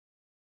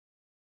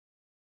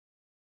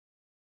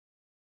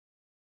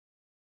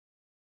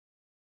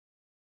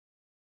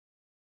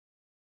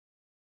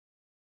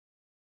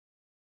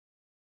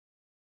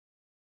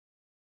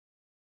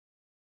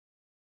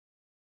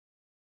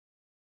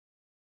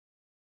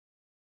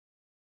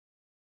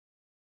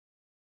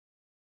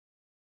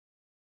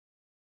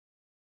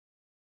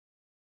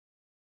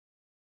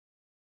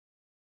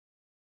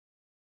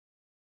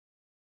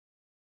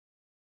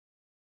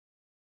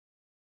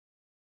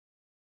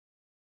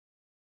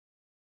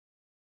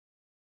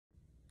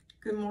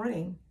Good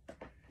morning.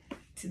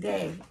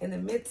 Today, in the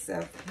midst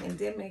of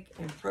pandemic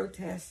and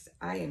protests,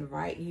 I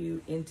invite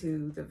you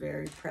into the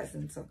very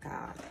presence of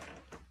God.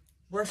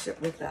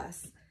 Worship with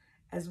us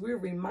as we're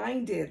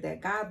reminded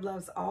that God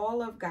loves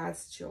all of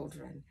God's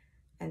children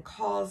and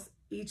calls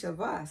each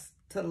of us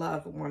to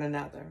love one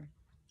another.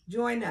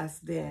 Join us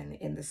then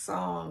in the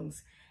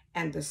songs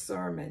and the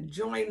sermon.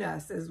 Join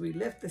us as we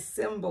lift the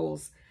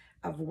symbols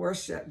of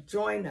worship.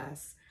 Join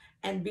us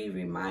and be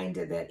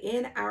reminded that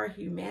in our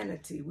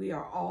humanity, we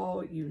are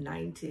all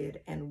united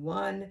and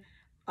one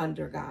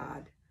under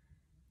God.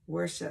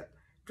 Worship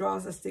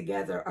draws us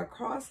together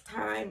across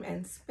time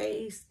and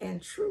space,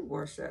 and true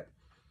worship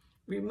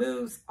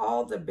removes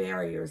all the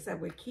barriers that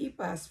would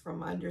keep us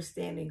from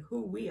understanding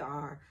who we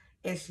are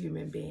as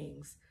human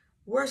beings.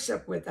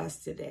 Worship with us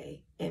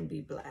today and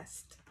be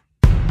blessed.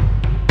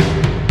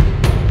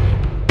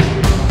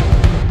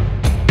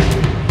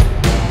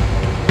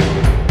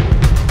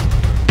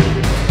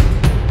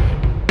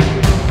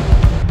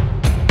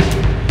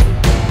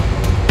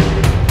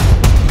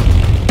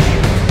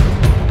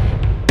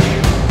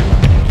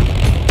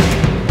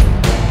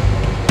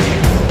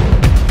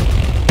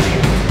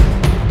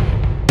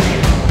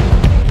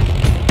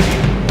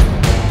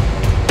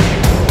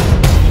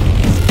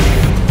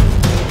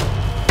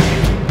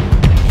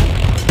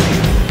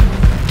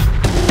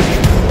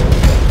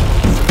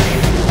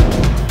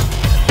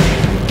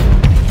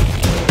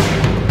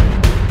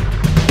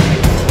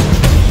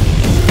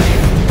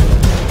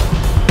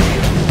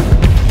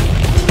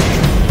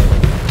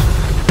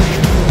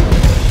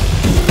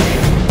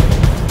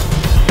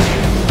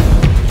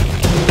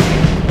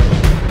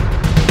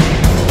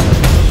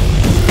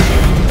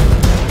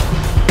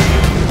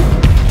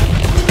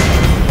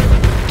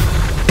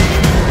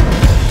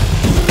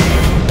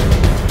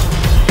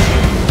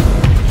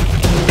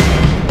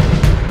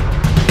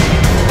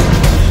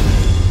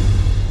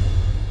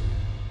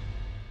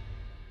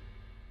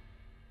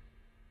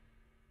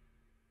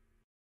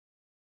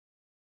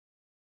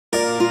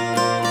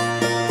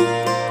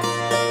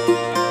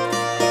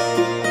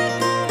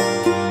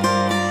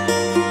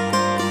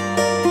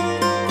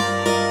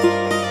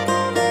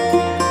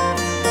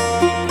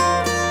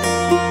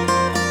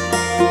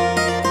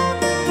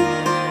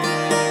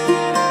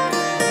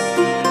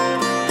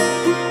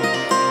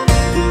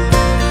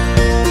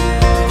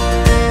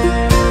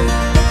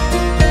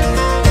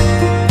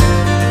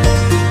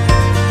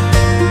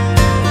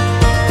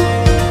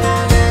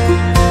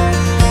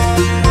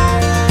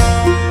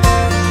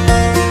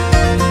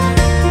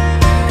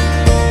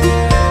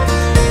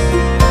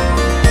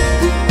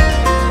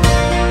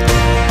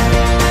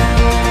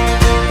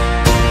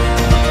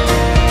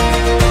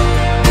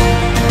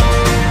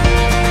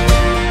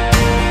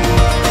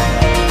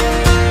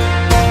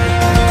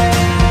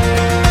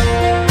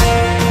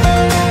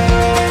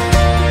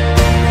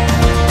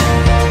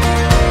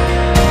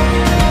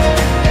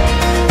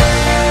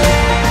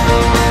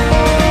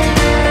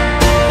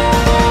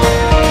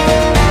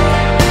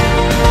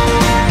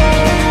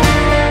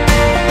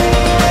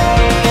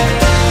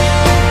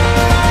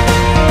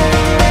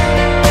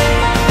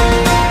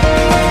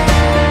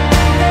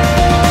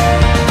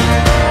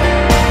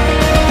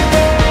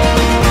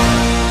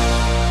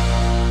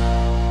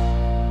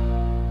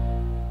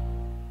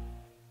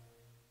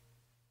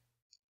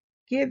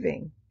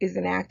 Giving is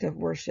an act of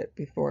worship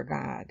before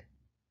God.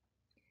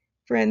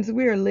 Friends,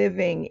 we are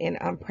living in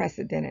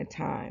unprecedented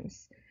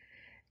times,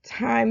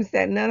 times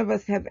that none of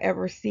us have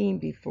ever seen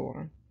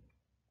before.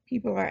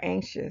 People are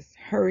anxious,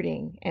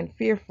 hurting, and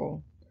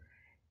fearful,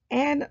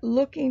 and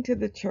looking to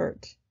the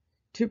church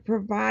to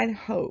provide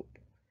hope,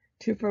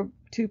 to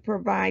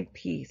provide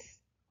peace.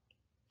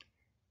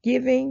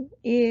 Giving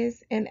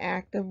is an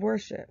act of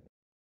worship.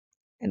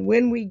 And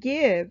when we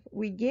give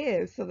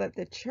so that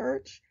the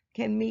church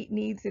can meet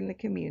needs in the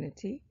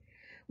community.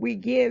 We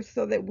give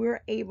so that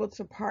we're able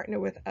to partner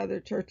with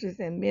other churches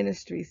and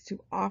ministries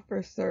to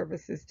offer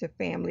services to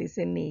families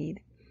in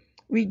need.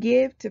 We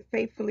give to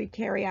faithfully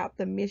carry out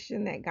the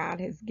mission that God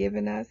has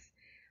given us.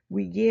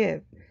 We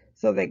give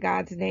so that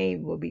God's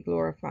name will be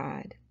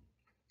glorified.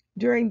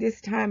 During this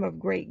time of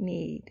great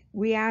need,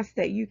 we ask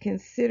that you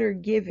consider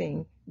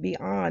giving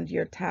beyond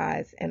your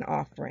tithes and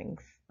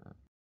offerings.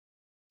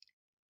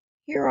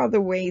 Here are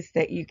the ways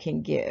that you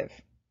can give.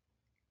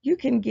 You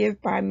can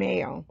give by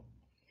mail,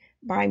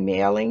 by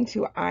mailing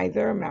to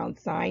either Mount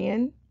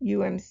Zion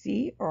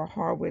UMC or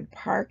Harwood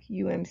Park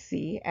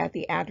UMC at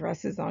the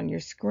addresses on your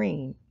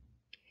screen.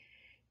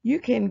 You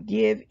can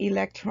give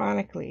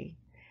electronically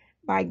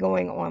by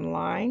going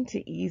online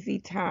to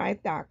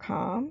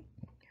easytithe.com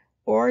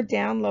or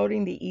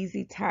downloading the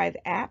Easy Tithe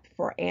app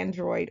for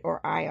Android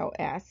or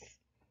iOS.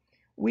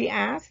 We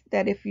ask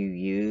that if you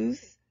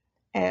use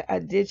a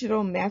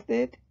digital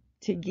method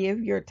to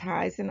give your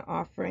tithes and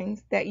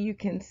offerings, that you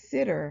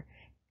consider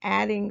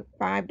adding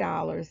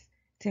 $5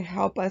 to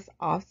help us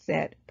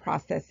offset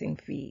processing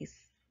fees.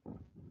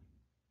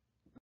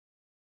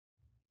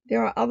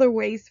 There are other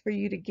ways for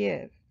you to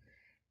give.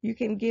 You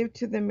can give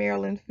to the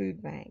Maryland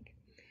Food Bank.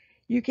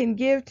 You can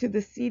give to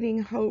the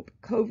Seeding Hope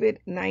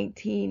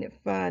COVID-19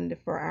 Fund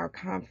for our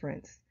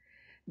conference.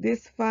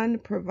 This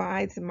fund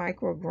provides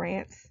micro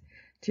grants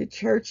to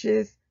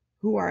churches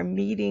who are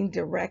meeting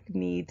direct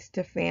needs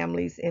to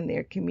families in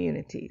their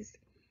communities.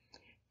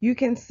 You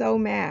can sew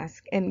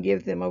masks and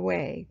give them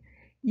away.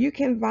 You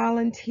can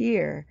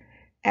volunteer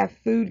at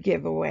food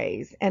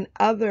giveaways and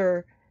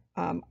other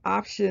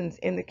options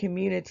in the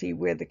community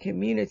where the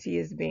community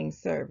is being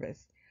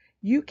serviced.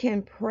 You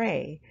can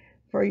pray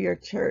for your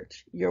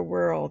church, your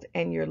world,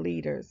 and your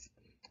leaders.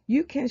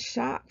 You can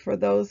shop for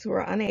those who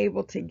are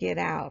unable to get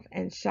out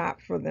and shop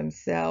for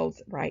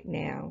themselves right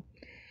now.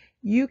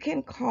 You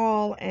can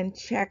call and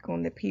check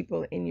on the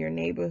people in your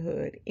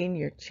neighborhood, in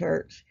your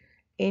church,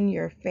 in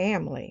your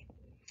family.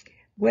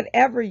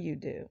 Whatever you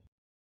do,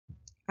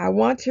 I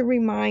want to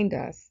remind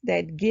us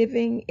that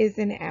giving is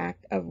an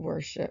act of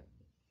worship.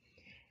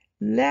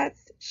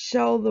 Let's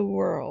show the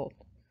world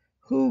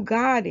who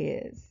God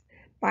is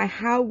by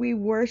how we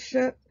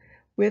worship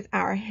with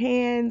our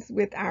hands,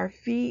 with our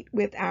feet,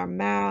 with our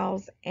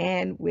mouths,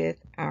 and with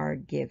our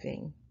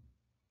giving.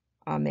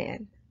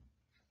 Amen.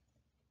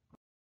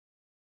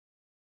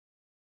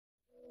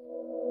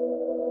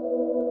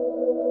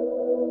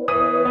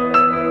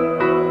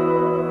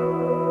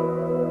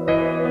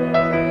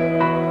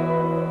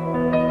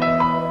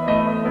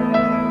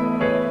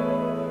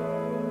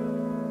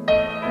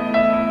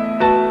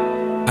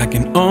 I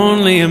can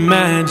only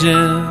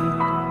imagine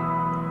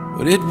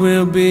what it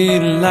will be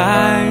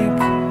like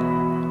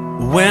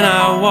when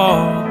I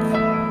walk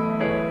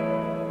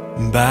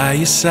by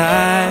your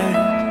side.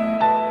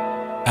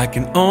 I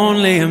can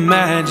only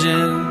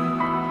imagine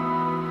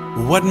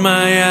what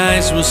my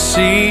eyes will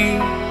see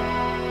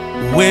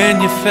when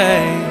your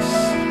face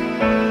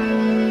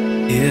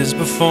is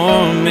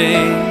before me.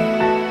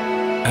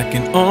 I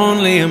can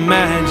only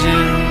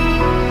imagine.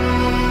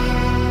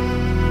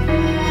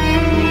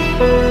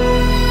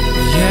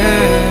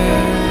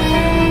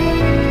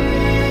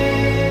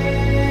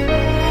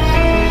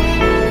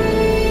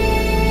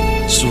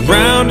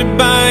 Surrounded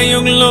by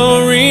your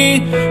glory,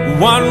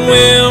 what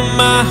will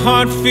my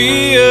heart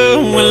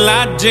feel? Will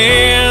I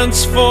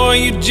dance for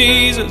you,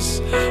 Jesus?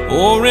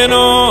 Or in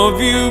awe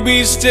of you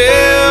be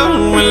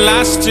still? Will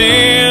I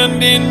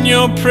stand in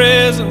your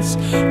presence?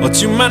 Or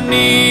to my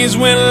knees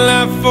will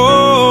I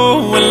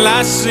fall? Will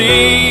I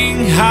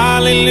sing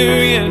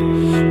hallelujah?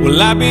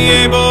 Will I be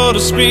able to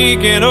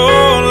speak at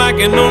all? I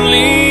can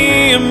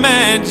only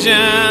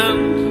imagine.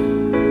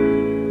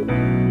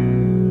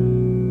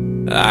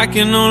 I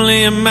can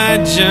only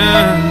imagine.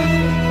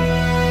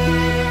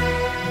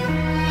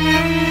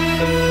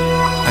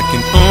 I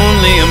can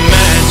only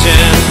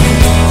imagine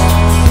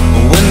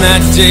when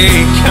that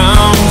day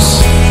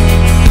comes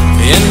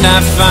and I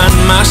find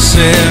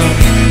myself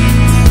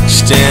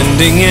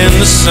standing in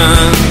the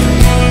sun.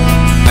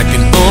 I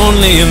can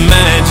only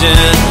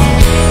imagine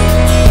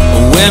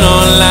when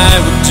all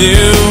I would do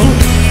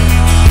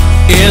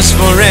is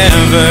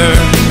forever,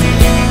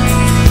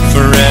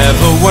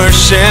 forever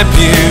worship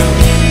you.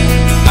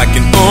 I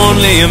can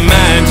only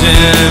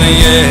imagine,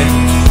 yeah.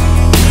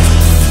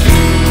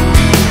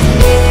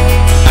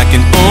 I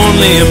can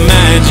only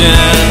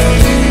imagine.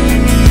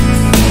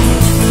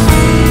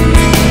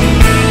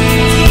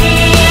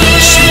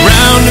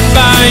 Surrounded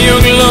by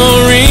your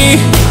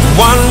glory,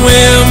 what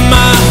will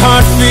my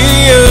heart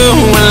feel?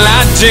 Will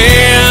I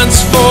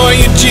dance for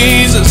you,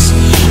 Jesus?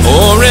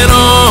 Or in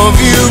awe of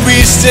you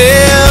be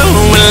still?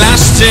 Will I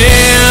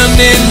stand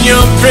in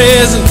your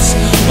presence?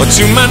 Or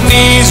to my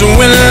knees will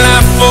I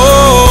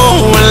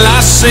fall? Will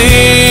I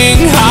sing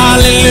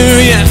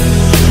hallelujah?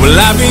 Will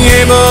I be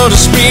able to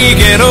speak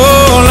at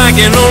all? I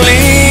can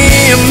only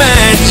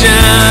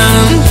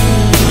imagine.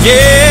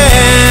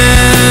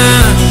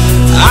 Yeah,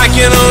 I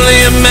can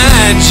only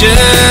imagine.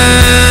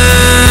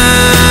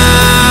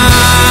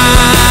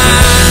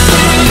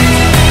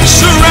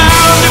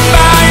 Surrounded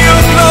by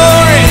your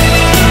glory,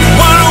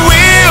 what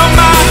will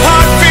my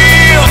heart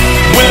feel?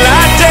 Will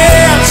I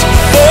dance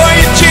for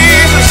you,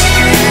 Jesus?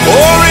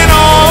 Or in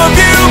all of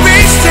you be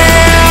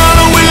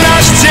still? Or will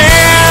I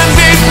stand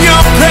in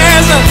your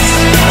presence?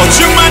 Or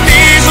to my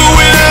knees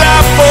will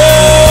I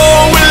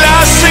fall? Will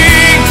I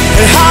sing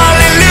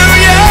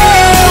hallelujah?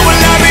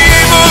 Will I be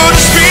able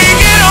to speak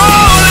at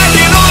all? I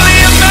can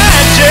only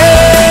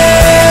imagine.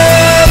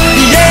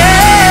 Yeah,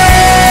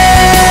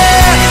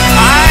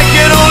 I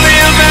can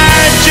only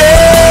imagine.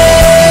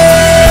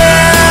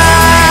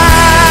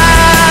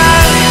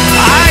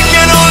 I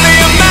can only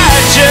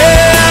imagine.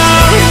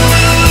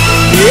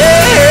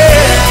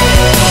 Yeah,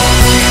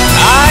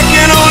 I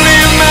can only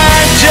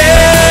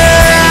imagine.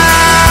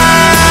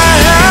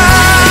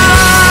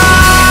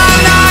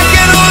 I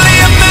can only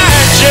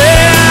imagine.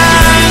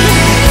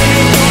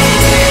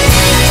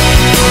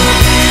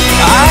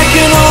 I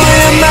can only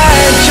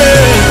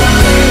imagine.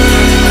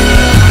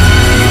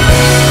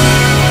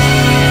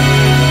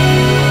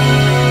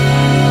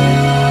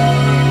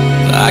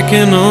 I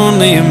can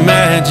only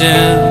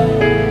imagine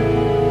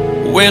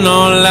when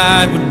all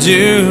I would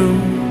do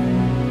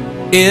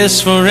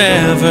is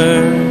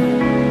forever,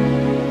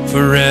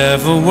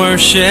 forever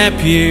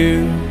worship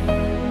you.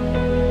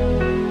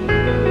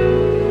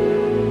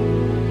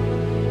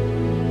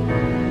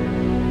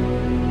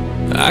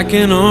 I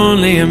can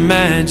only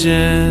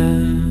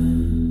imagine.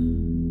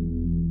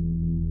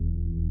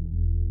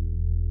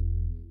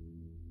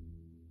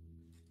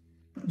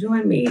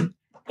 Join me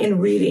in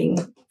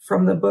reading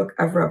from the book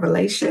of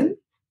Revelation,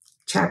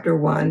 chapter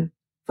 1,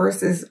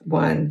 verses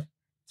 1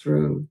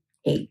 through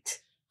 8.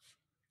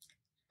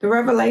 The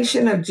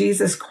revelation of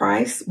Jesus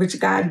Christ, which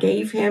God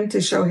gave him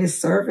to show his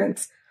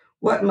servants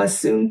what must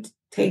soon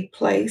take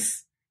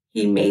place,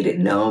 he made it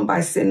known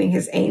by sending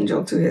his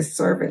angel to his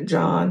servant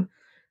John,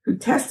 who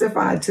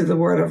testified to the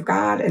word of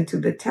God and to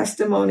the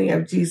testimony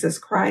of Jesus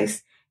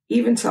Christ,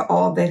 even to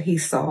all that he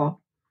saw.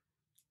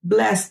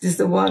 Blessed is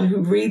the one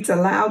who reads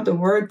aloud the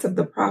words of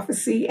the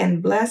prophecy,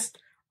 and blessed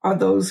are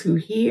those who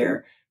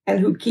hear and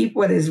who keep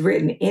what is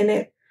written in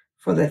it,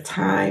 for the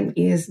time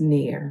is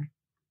near.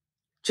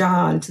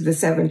 John, to the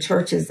 7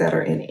 churches that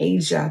are in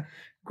Asia,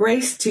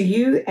 grace to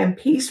you and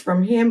peace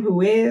from him who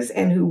is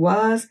and who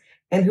was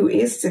and who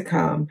is to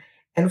come,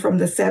 and from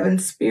the 7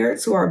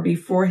 spirits who are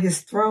before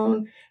his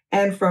throne,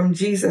 and from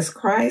Jesus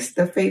Christ,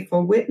 the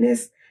faithful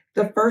witness,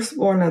 the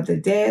firstborn of the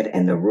dead,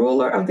 and the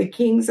ruler of the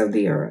kings of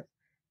the earth.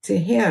 To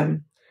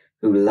him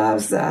who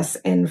loves us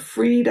and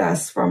freed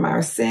us from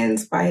our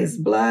sins by his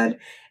blood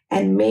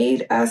and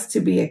made us to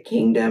be a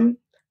kingdom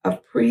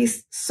of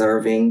priests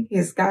serving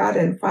his God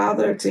and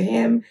Father, to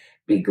him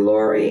be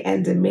glory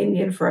and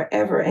dominion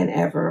forever and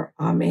ever.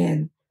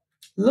 Amen.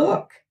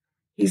 Look,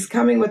 he's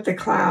coming with the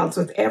clouds.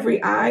 With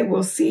every eye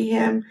will see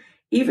him,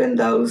 even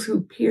those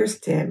who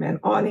pierced him, and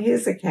on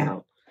his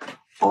account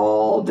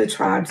all the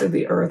tribes of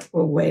the earth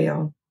will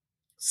wail.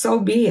 So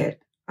be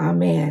it.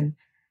 Amen.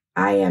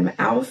 I am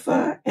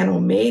Alpha and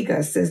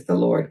Omega, says the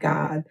Lord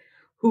God,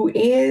 who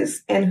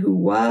is and who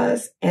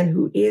was and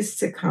who is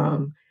to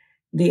come,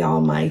 the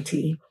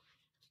Almighty.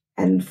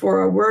 And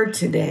for a word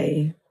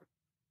today,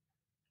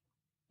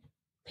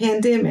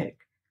 pandemic,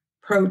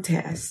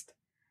 protest,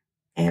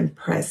 and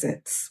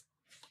presence.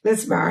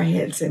 Let's bow our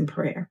heads in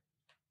prayer.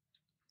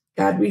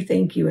 God, we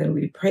thank you and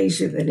we praise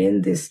you that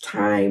in this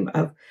time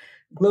of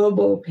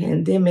global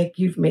pandemic,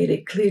 you've made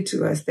it clear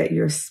to us that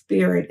your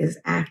spirit is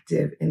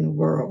active in the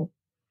world.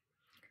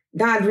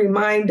 God,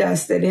 remind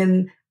us that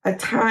in a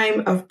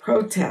time of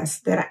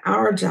protest, that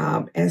our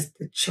job as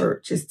the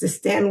church is to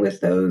stand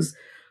with those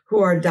who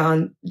are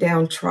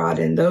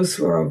downtrodden, those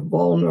who are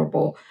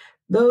vulnerable,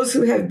 those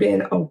who have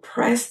been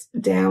oppressed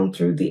down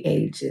through the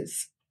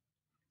ages.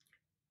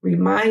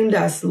 Remind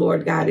us,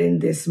 Lord God, in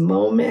this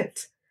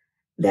moment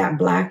that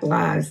Black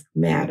lives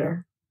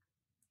matter.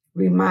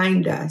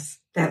 Remind us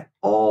that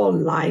all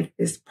life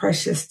is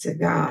precious to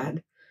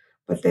God,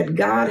 but that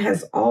God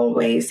has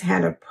always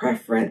had a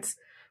preference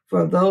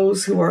for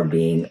those who are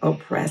being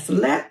oppressed.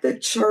 Let the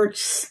church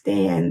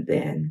stand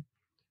then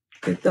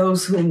with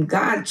those whom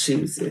God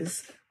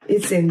chooses.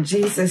 It's in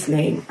Jesus'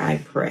 name I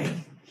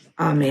pray.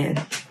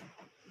 Amen.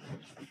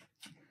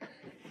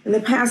 In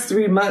the past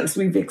 3 months,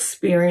 we've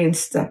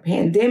experienced a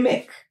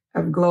pandemic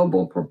of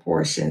global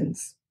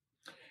proportions.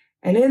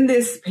 And in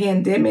this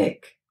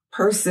pandemic,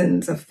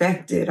 persons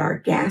affected are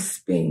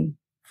gasping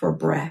for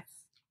breath.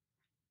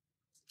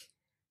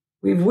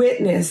 We've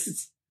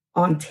witnessed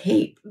on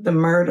tape the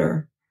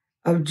murder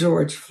of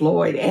George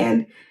Floyd,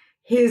 and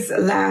his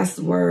last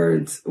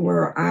words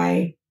were,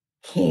 "I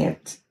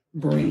can't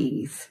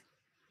breathe."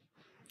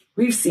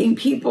 We've seen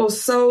people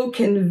so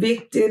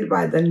convicted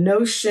by the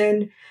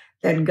notion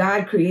that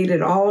God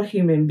created all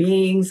human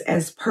beings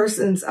as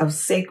persons of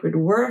sacred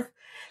worth,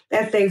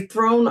 that they've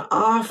thrown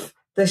off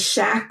the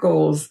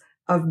shackles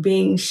of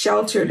being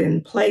sheltered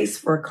in place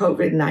for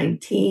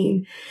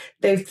COVID-19.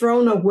 They've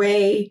thrown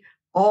away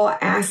all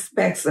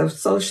aspects of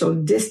social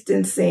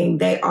distancing.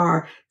 They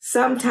are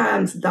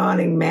sometimes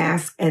donning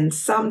masks and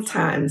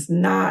sometimes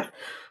not,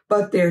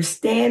 but they're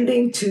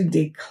standing to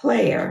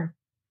declare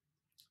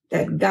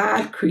that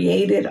God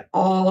created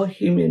all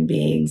human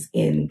beings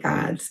in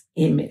God's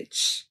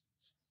image.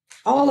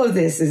 All of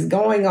this is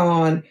going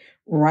on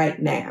right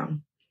now.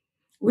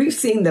 We've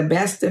seen the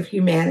best of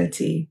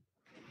humanity,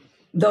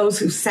 those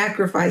who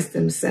sacrifice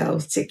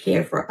themselves to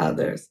care for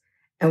others,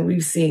 and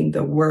we've seen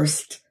the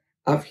worst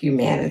of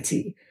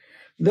humanity,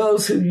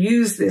 those who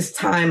use this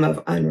time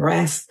of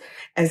unrest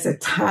as a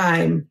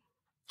time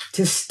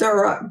to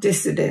stir up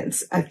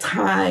dissidents, a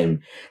time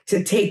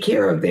to take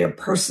care of their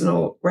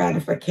personal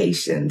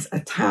gratifications, a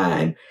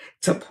time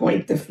to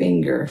point the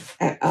finger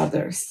at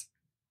others.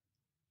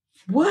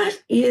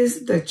 What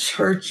is the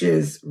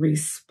church's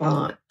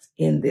response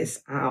in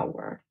this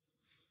hour?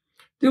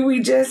 Do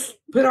we just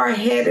put our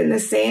head in the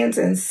sands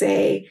and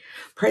say,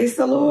 "Praise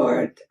the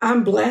Lord,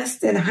 I'm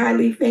blessed and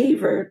highly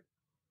favored"?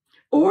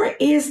 Or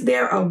is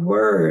there a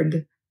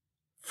word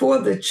for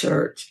the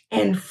church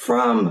and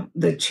from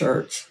the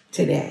church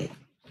today?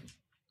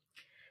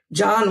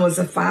 John was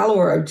a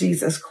follower of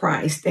Jesus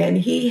Christ, and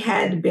he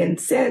had been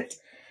sent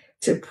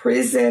to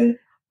prison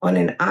on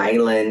an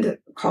island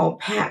called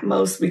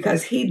Patmos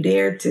because he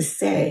dared to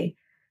say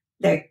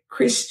that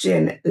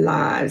Christian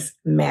lives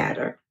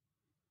matter.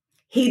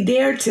 He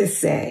dared to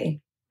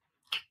say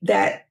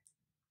that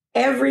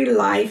every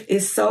life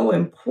is so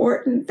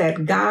important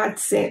that God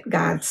sent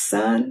God's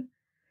Son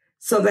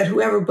so that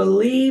whoever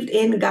believed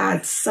in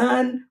God's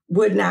Son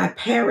would not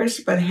perish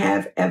but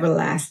have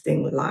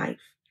everlasting life.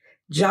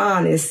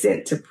 John is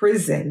sent to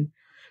prison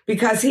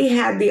because he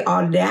had the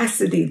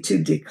audacity to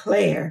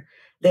declare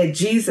that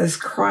Jesus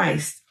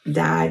Christ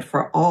died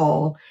for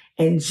all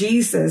and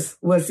Jesus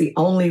was the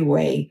only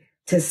way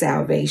to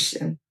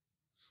salvation.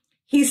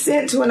 He's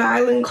sent to an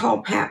island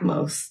called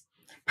Patmos.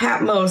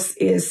 Patmos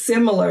is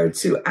similar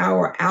to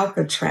our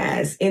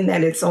Alcatraz in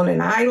that it's on an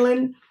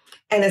island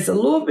and it's a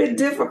little bit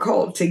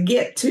difficult to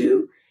get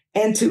to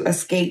and to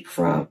escape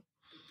from.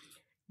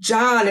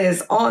 John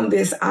is on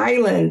this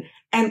island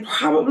and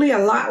probably a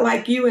lot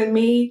like you and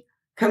me,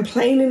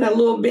 complaining a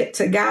little bit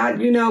to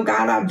God. You know,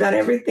 God, I've done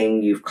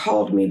everything you've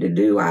called me to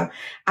do.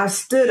 I've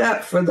stood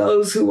up for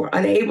those who were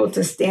unable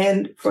to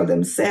stand for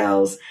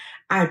themselves.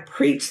 I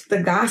preached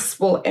the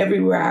gospel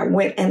everywhere I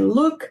went, and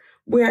look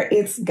where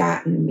it's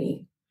gotten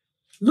me.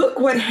 Look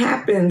what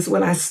happens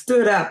when I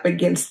stood up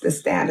against the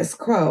status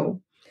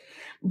quo.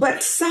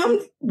 But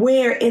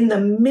somewhere in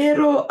the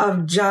middle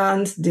of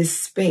John's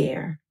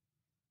despair,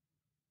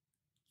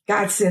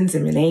 God sends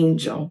him an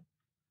angel.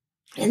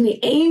 And the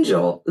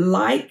angel,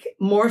 like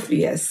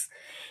Morpheus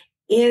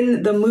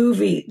in the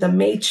movie The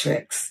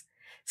Matrix,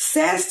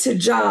 says to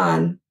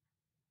John,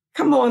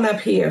 come on up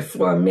here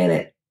for a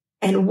minute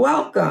and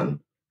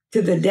welcome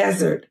to the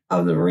desert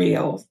of the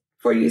real.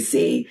 For you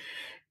see,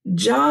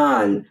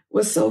 John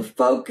was so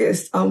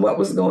focused on what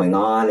was going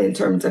on in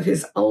terms of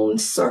his own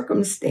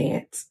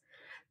circumstance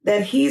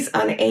that he's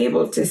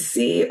unable to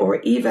see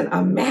or even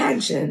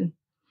imagine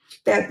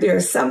that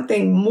there's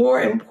something more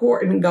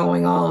important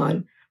going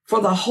on for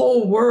the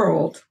whole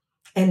world,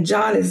 and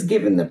John is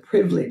given the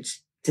privilege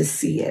to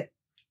see it.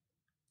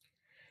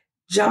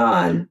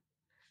 John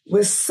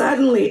was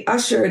suddenly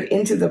ushered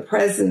into the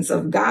presence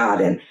of God,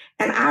 and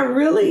I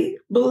really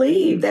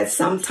believe that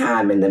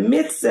sometime in the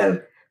midst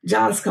of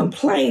John's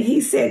complaint, he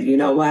said, you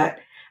know what?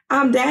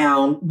 I'm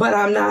down, but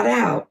I'm not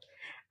out.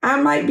 I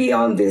might be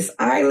on this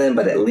island,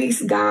 but at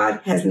least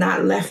God has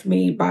not left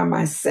me by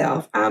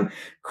myself. I'm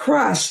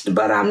crushed,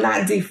 but I'm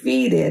not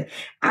defeated.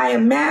 I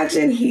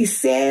imagine he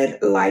said,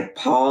 like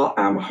Paul,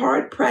 I'm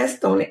hard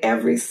pressed on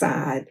every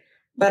side,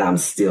 but I'm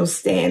still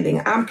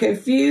standing. I'm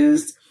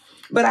confused,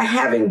 but I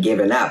haven't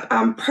given up.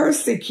 I'm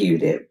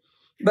persecuted,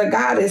 but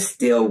God is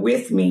still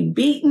with me,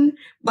 beaten,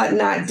 but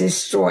not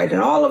destroyed.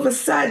 And all of a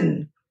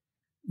sudden,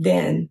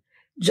 then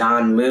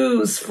John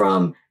moves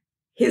from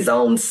his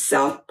own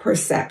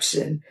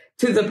self-perception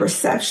to the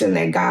perception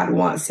that God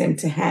wants him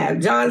to have.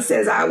 John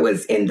says, I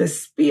was in the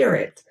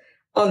Spirit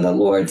on the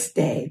Lord's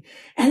day.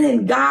 And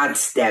then God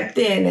stepped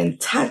in and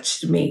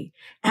touched me,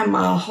 and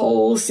my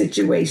whole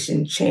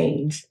situation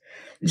changed.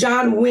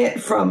 John went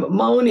from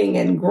moaning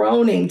and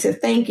groaning to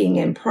thanking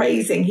and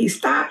praising. He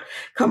stopped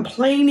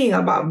complaining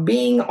about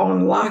being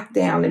on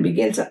lockdown and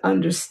began to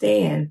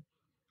understand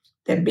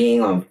that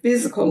being on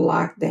physical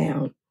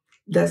lockdown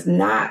does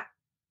not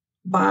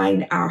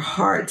bind our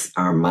hearts,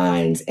 our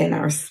minds, and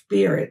our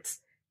spirits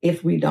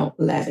if we don't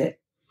let it.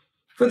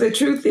 For the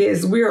truth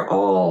is, we're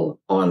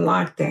all on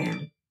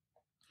lockdown.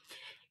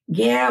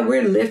 Yeah,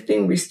 we're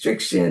lifting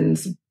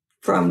restrictions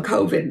from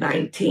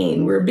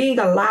COVID-19. We're being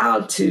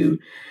allowed to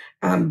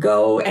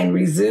go and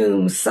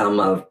resume some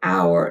of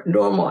our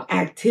normal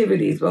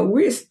activities, but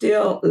we're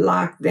still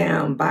locked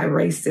down by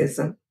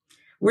racism.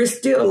 We're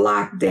still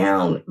locked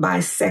down by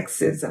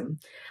sexism.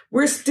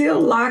 We're still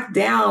locked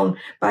down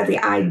by the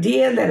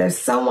idea that if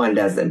someone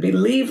doesn't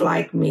believe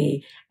like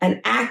me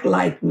and act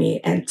like me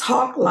and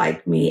talk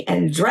like me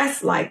and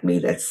dress like me,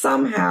 that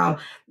somehow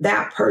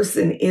that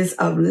person is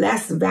of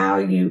less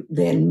value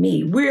than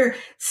me. We're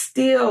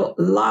still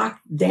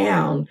locked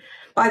down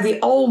by the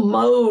old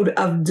mode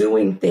of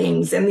doing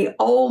things and the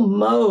old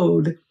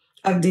mode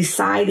of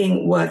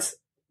deciding what's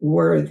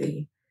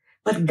worthy.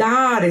 But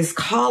God is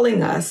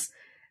calling us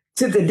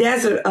to the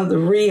desert of the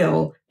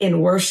real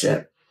in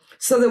worship,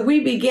 so that we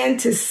begin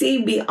to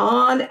see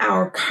beyond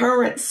our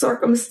current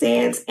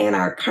circumstance and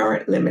our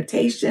current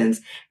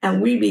limitations,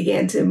 and we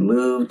begin to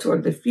move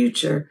toward the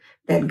future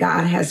that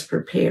God has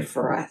prepared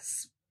for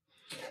us.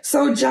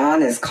 So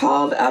John is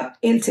called up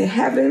into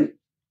heaven,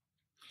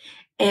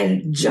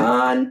 and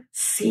John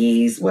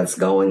sees what's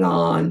going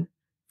on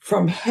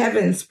from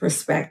heaven's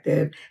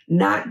perspective,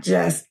 not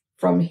just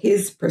from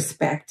his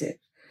perspective.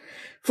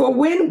 For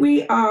when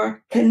we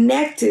are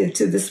connected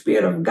to the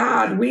Spirit of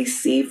God, we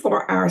see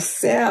for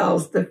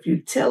ourselves the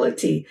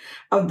futility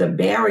of the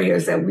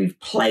barriers that we've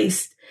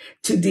placed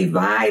to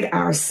divide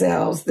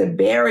ourselves, the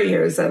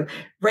barriers of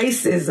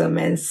racism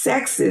and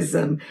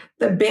sexism,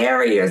 the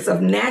barriers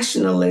of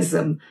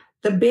nationalism,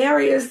 the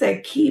barriers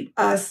that keep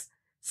us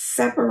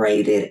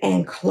separated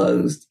and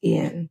closed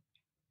in.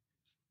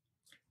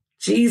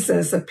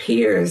 Jesus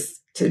appears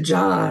to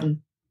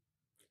John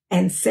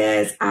and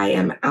says, I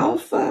am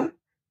Alpha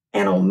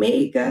and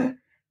Omega,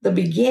 the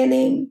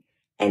beginning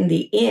and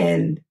the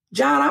end.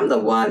 John, I'm the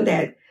one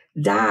that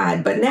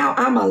died, but now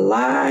I'm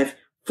alive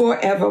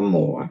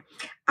forevermore.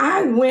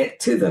 I went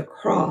to the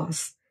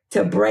cross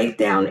to break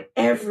down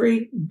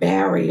every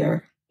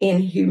barrier in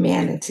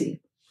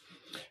humanity.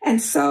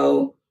 And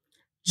so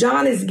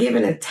John is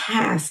given a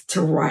task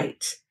to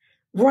write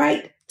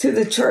to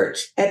the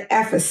church at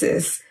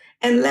Ephesus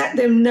and let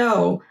them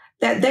know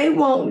that they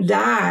won't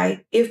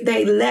die if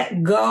they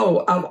let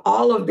go of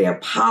all of their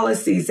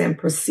policies and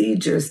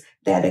procedures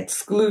that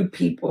exclude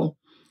people.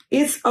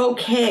 It's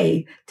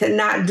okay to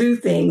not do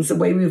things the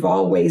way we've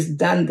always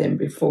done them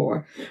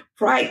before.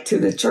 Write to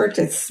the church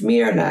at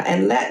Smyrna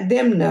and let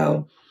them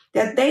know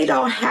that they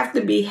don't have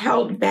to be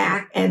held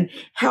back and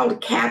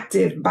held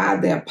captive by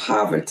their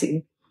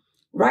poverty.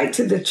 Write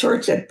to the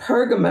church at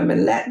Pergamum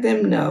and let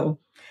them know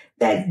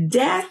that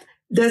death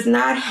does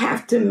not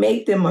have to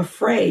make them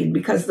afraid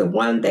because the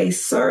one they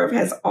serve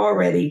has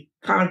already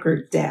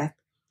conquered death.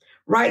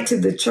 Write to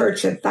the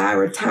church at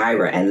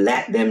Thyatira and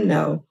let them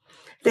know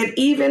that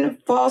even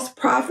false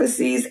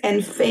prophecies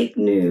and fake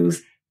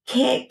news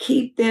can't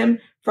keep them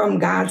from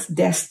God's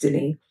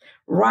destiny.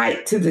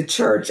 Write to the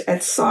church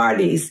at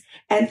Sardis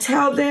and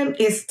tell them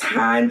it's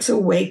time to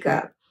wake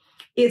up.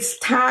 It's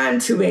time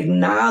to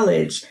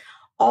acknowledge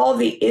all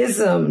the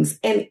isms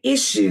and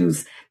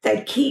issues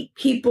that keep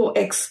people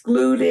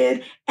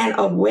excluded and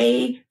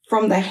away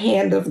from the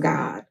hand of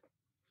God.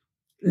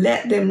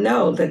 Let them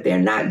know that they're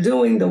not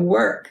doing the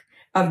work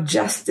of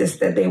justice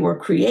that they were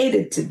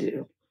created to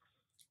do.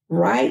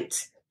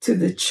 Write to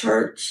the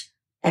church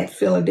at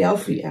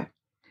Philadelphia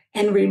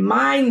and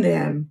remind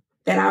them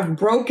that I've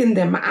broken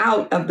them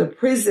out of the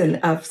prison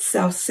of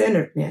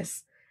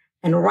self-centeredness.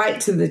 And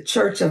write to the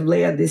church of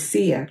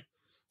Laodicea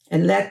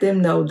and let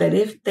them know that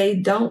if they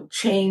don't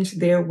change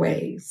their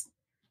ways,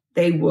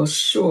 they will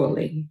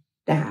surely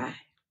die.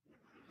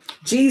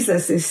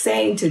 Jesus is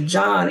saying to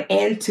John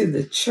and to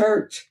the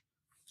church,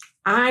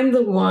 I'm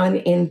the one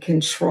in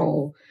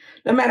control.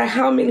 No matter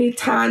how many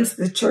times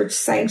the church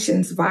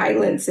sanctions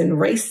violence and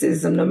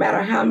racism, no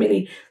matter how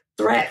many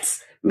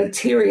threats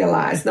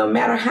materialize, no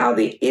matter how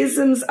the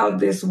isms of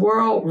this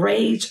world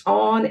rage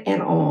on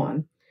and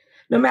on,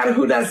 no matter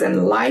who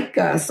doesn't like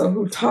us or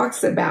who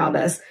talks about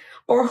us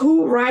or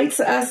who writes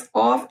us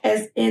off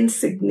as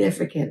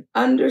insignificant,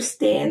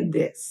 understand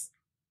this.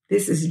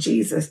 This is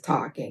Jesus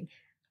talking.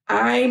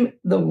 I'm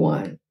the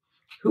one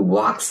who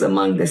walks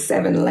among the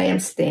 7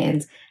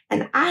 lampstands,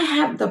 and I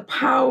have the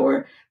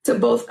power to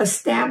both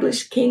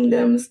establish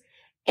kingdoms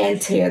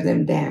and tear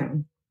them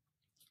down.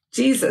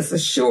 Jesus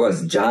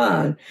assures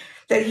John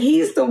that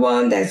he's the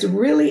one that's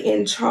really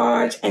in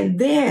charge, and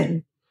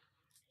then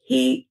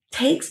he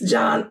takes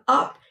John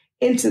up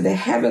into the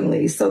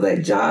heavenlies so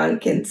that John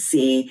can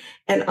see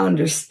and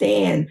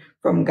understand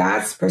from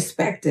God's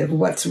perspective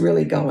what's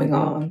really going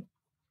on.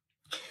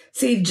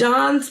 See,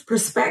 John's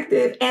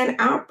perspective and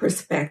our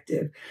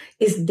perspective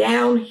is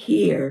down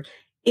here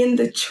in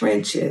the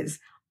trenches,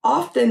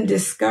 often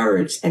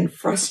discouraged and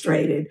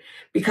frustrated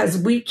because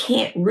we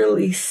can't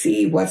really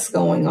see what's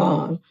going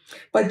on.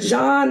 But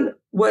John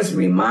was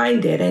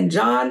reminded, and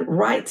John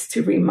writes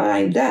to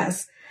remind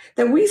us,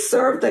 that we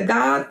serve the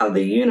God of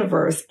the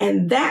universe,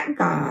 and that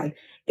God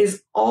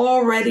is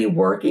already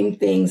working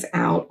things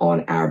out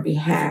on our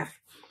behalf.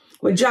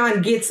 When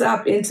John gets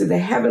up into the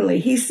heavenly,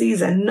 he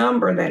sees a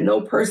number that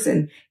no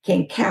person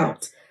can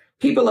count.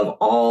 People of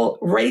all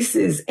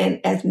races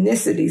and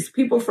ethnicities,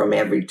 people from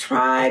every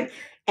tribe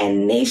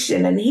and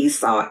nation. And he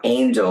saw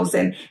angels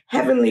and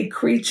heavenly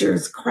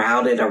creatures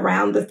crowded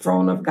around the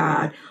throne of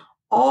God,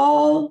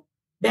 all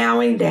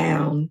bowing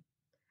down,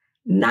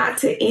 not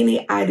to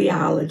any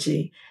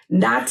ideology,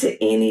 not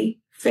to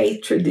any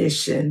faith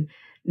tradition,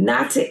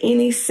 not to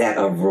any set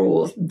of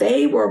rules.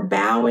 They were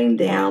bowing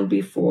down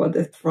before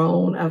the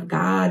throne of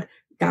God,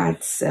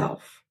 God's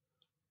self.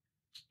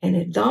 And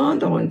it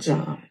dawned on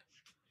John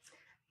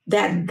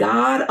that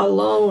God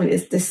alone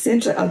is the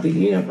center of the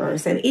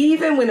universe. And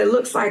even when it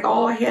looks like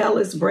all hell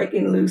is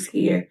breaking loose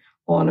here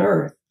on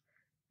earth,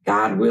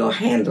 God will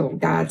handle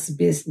God's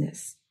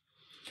business.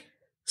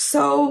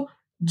 So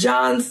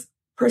John's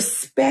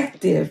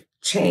perspective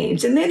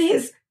changed, and then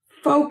his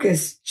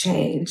focus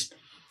changed.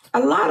 A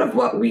lot of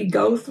what we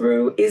go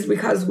through is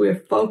because we're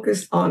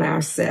focused on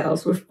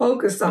ourselves. We're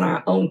focused on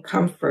our own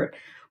comfort.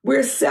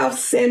 We're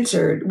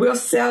self-centered. We're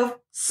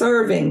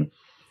self-serving.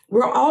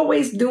 We're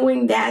always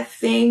doing that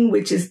thing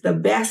which is the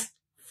best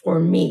for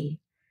me.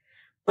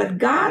 But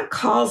God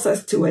calls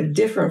us to a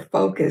different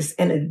focus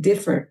and a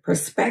different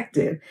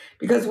perspective,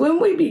 because when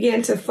we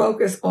begin to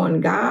focus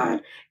on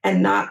God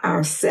and not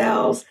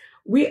ourselves,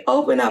 we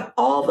open up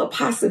all the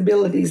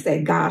possibilities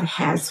that God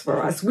has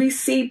for us. We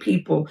see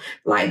people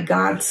like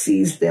God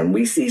sees them.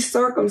 We see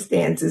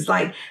circumstances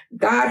like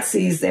God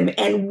sees them.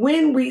 And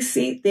when we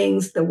see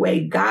things the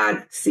way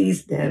God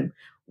sees them,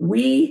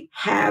 we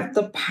have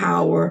the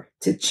power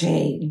to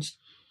change.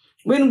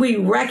 When we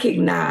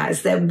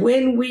recognize that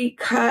when we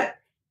cut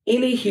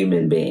any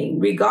human being,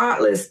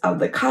 regardless of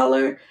the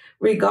color,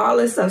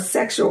 regardless of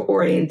sexual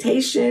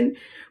orientation,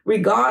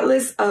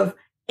 regardless of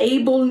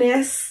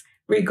ableness,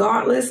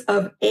 regardless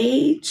of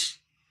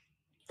age,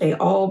 they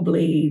all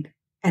bleed,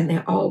 and they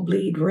all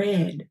bleed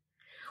red.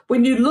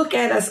 When you look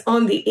at us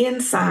on the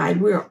inside,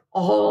 we're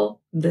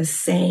all the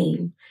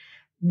same.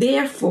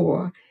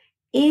 Therefore,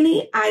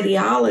 any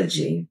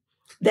ideology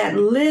that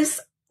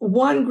lists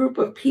one group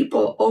of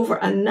people over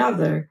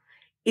another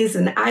is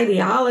an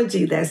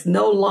ideology that's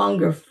no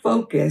longer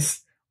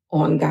focused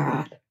on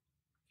God.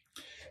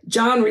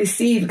 John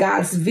received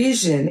God's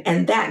vision,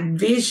 and that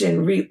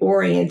vision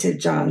reoriented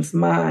John's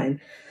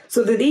mind,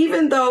 so that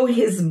even though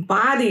his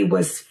body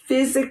was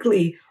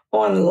physically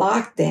on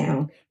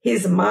lockdown,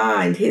 his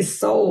mind, his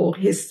soul,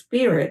 his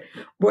spirit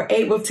were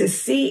able to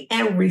see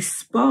and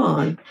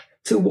respond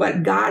to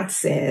what God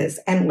says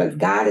and what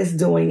God is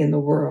doing in the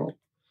world.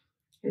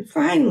 And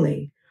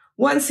finally,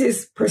 once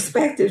his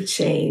perspective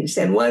changed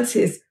and once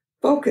his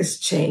focus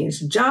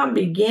changed, John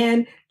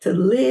began to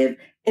live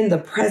in the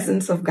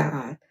presence of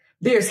God.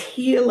 There's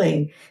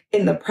healing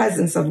in the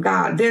presence of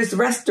God. There's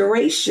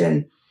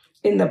restoration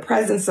in the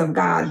presence of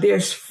God.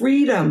 There's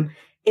freedom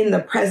in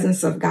the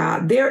presence of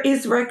God. There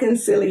is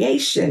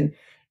reconciliation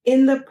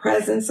in the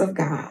presence of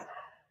God.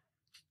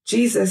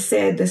 Jesus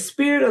said, the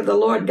Spirit of the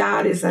Lord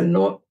God is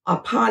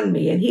upon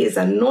me, and he has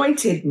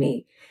anointed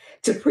me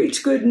to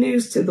preach good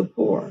news to the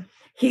poor.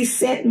 He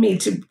sent me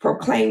to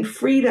proclaim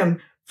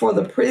freedom for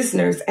the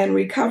prisoners and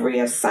recovery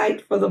of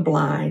sight for the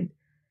blind,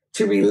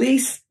 to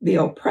release the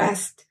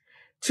oppressed,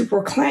 to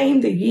proclaim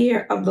the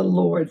year of the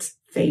Lord's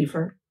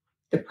favor.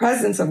 The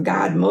presence of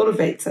God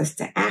motivates us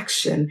to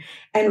action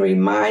and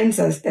reminds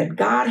us that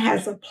God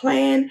has a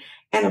plan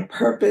and a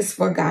purpose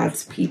for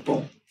God's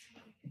people.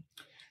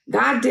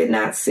 God did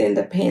not send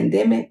a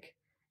pandemic,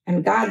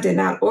 and God did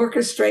not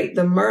orchestrate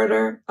the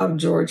murder of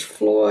George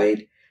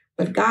Floyd,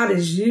 but God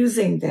is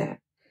using that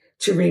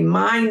to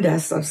remind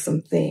us of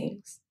some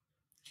things.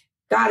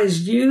 God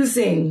is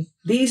using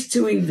these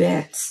two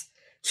events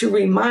to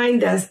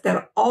remind us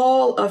that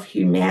all of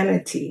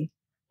humanity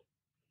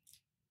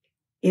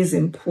is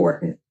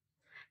important,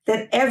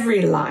 that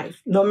every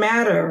life, no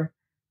matter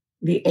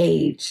the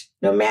age,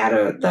 no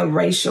matter the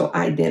racial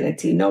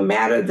identity, no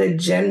matter the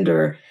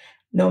gender,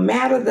 no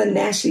matter the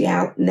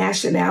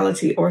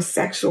nationality or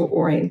sexual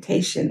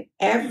orientation,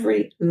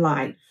 every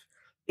life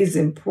is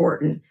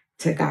important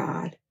to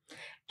God.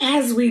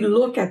 As we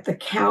look at the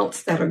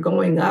counts that are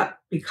going up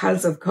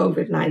because of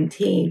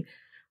COVID-19,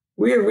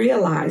 we're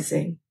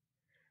realizing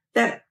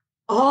that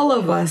all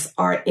of us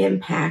are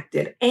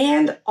impacted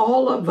and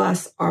all of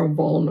us are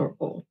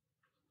vulnerable.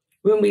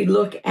 When we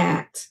look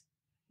at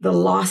the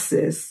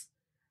losses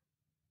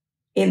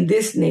in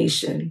this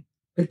nation,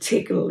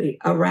 particularly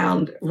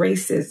around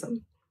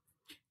racism,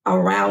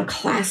 around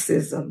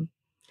classism,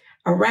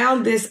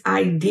 around this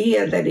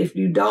idea that if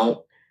you don't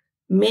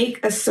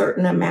make a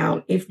certain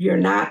amount, if you're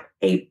not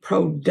a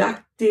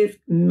productive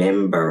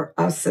member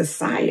of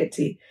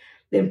society,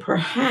 then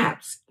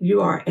perhaps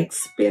you are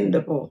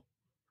expendable.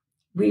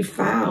 We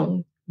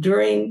found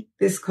during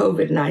this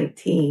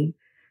COVID-19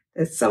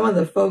 that some of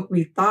the folk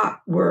we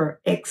thought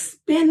were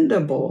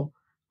expendable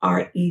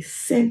are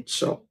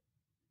essential.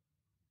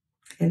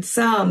 And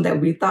some that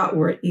we thought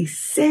were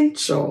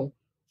essential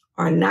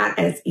are not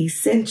as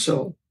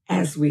essential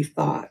as we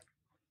thought.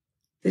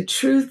 The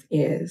truth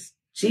is,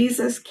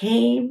 Jesus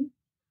came,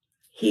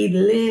 he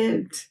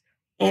lived,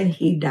 and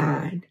he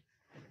died.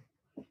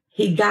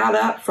 He got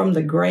up from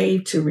the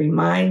grave to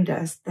remind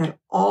us that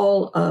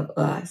all of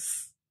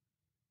us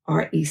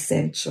are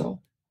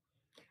essential.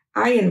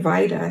 I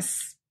invite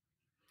us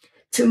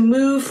to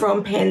move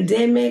from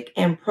pandemic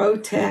and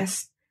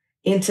protest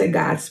into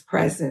God's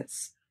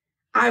presence.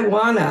 I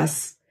want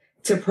us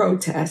to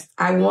protest.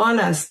 I want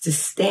us to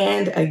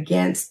stand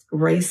against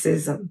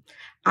racism.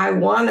 I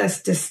want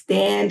us to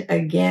stand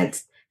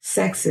against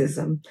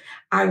sexism.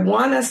 I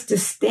want us to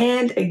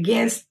stand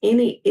against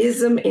any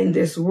ism in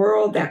this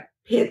world that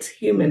pits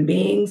human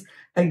beings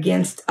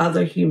against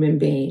other human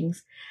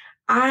beings.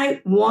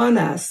 I want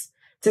us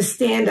to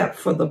stand up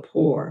for the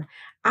poor.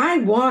 I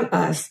want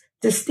us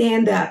to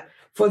stand up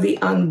for the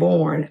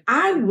unborn.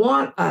 I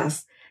want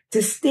us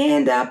to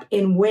stand up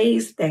in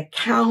ways that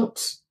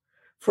count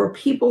for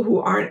people who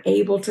aren't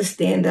able to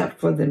stand up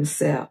for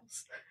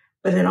themselves.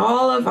 But in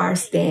all of our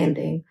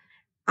standing,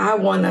 I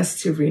want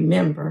us to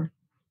remember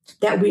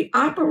that we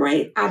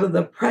operate out of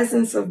the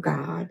presence of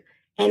God,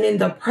 and in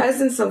the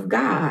presence of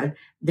God,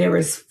 there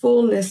is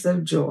fullness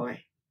of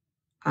joy.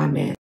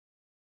 Amen.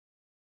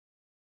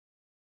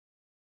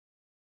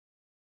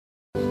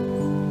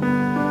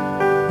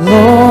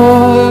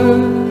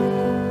 Lord,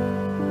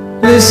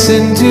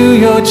 listen to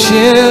your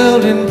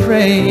children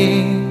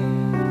pray.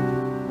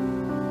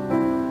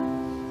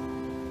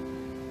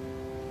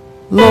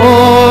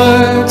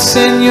 Lord,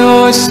 send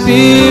your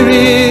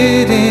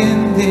spirit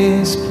in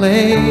this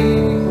place.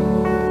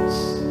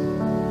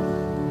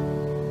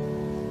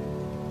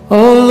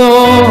 Oh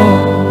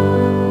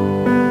Lord,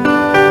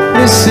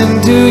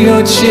 listen to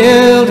your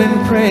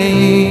children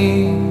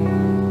pray.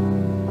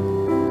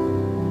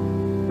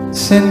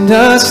 Send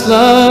us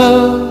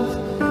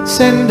love,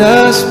 send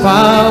us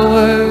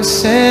power,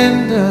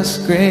 send us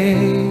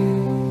grace.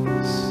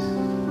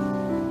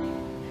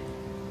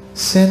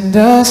 Send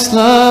us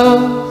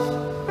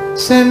love,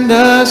 Send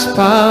us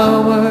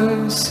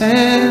power,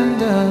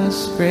 send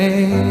us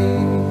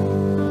grace.